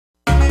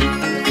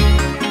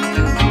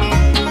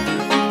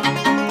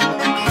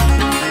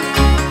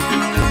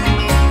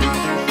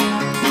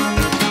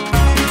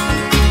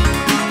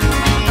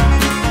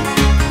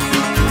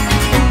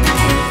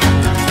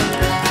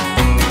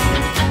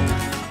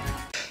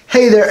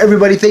Hey there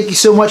everybody, thank you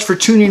so much for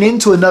tuning in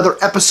to another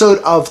episode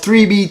of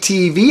 3B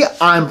TV.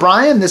 I'm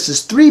Brian, this is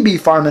 3B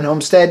Farm and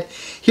Homestead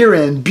here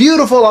in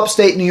beautiful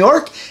upstate New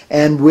York.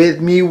 And with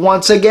me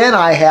once again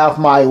I have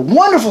my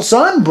wonderful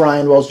son,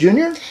 Brian Wells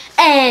Jr.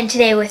 And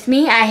today with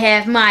me I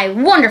have my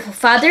wonderful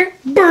father,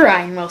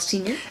 Brian Wells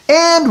Sr.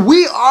 And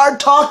we are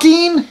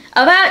talking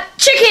about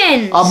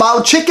chickens!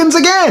 About chickens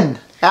again!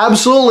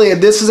 Absolutely,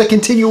 and this is a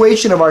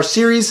continuation of our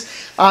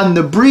series on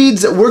the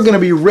breeds that we're going to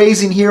be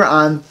raising here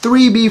on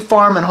 3B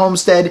Farm and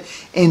Homestead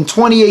in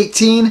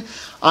 2018.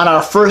 On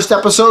our first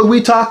episode,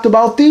 we talked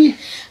about the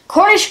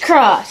Cornish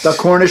Cross. The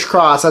Cornish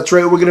Cross, that's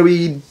right. We're going to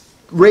be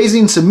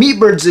raising some meat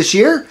birds this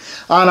year.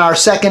 On our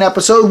second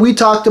episode, we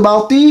talked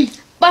about the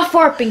Buff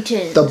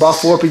Orpington. The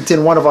Buff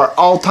Orpington, one of our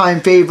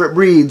all-time favorite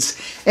breeds.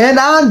 And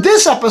on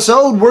this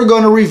episode, we're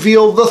going to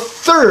reveal the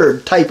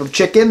third type of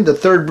chicken, the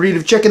third breed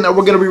of chicken that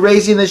we're going to be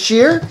raising this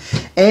year.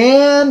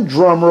 And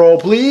drum roll,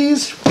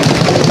 please.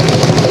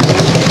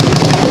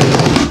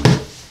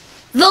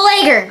 The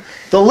Leghorn.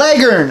 The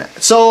Leghorn.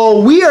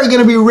 So we are going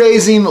to be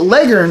raising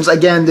Leghorns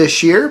again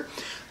this year.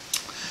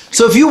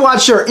 So if you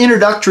watched our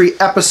introductory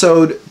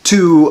episode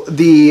to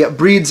the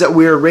breeds that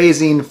we're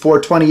raising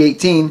for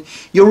 2018,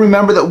 you'll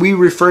remember that we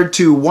referred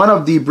to one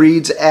of the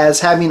breeds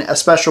as having a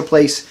special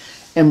place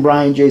in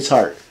Brian J's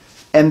heart.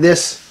 And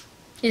this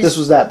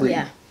was that breed.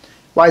 Yeah.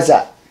 Why is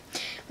that?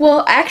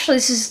 Well, actually,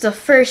 this is the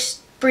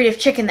first breed of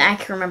chicken that I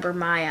can remember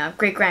my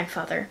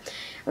great-grandfather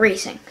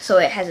raising. So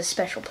it has a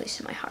special place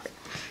in my heart.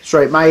 That's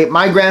right.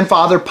 My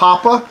grandfather,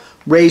 Papa,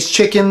 raised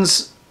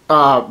chickens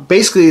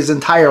basically his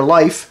entire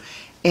life.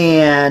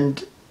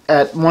 And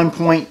at one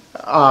point,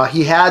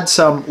 he had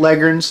some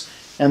Leghorns,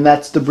 and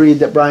that's the breed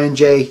that Brian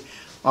J.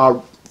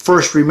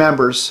 First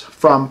remembers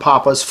from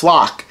Papa's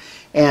flock.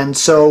 And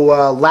so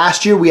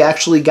last year we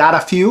actually got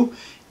a few,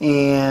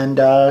 and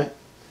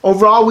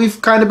overall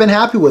we've kind of been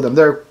happy with them.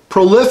 They're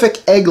prolific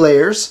egg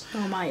layers.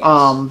 Oh my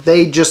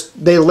gosh.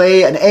 They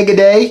lay an egg a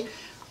day,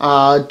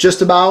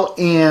 just about,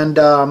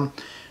 and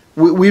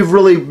we've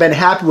really been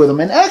happy with them.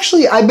 And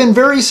actually, I've been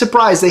very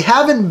surprised. They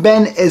haven't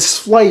been as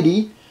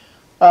flighty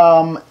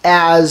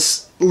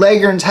as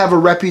Leghorns have a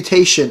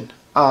reputation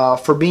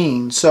for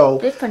being. So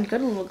they've been good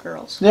little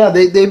girls. Yeah,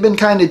 they've been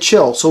kind of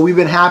chill. So we've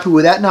been happy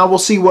with that. Now we'll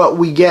see what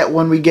we get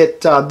when we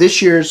get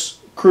this year's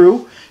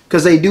crew,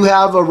 because they do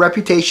have a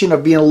reputation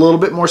of being a little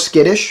bit more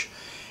skittish.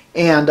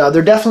 And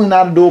they're definitely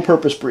not a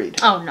dual-purpose breed.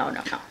 Oh, no,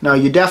 no, no. No,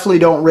 you definitely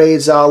don't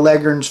raise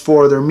Leghorns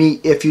for their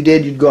meat. If you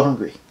did, you'd go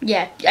hungry.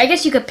 Yeah, I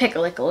guess you could pick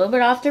like a little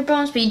bit off their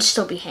bones, but you'd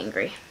still be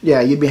hangry. Yeah,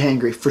 you'd be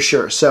hangry for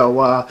sure.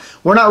 So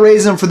we're not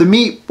raising them for the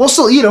meat. We'll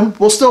still eat them.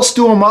 We'll still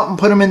stew them up and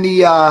put them in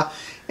the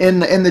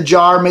in the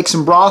jar, make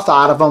some broth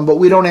out of them. But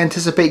we don't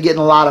anticipate getting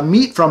a lot of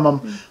meat from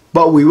them.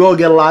 But we will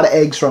get a lot of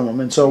eggs from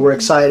them, and so we're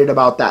excited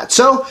about that.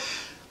 So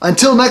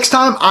until next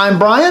time, I'm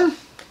Brian.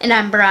 And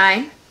I'm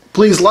Brian.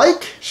 Please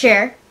like,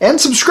 share,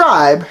 and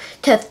subscribe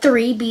to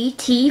 3B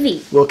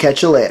TV. We'll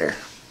catch you later.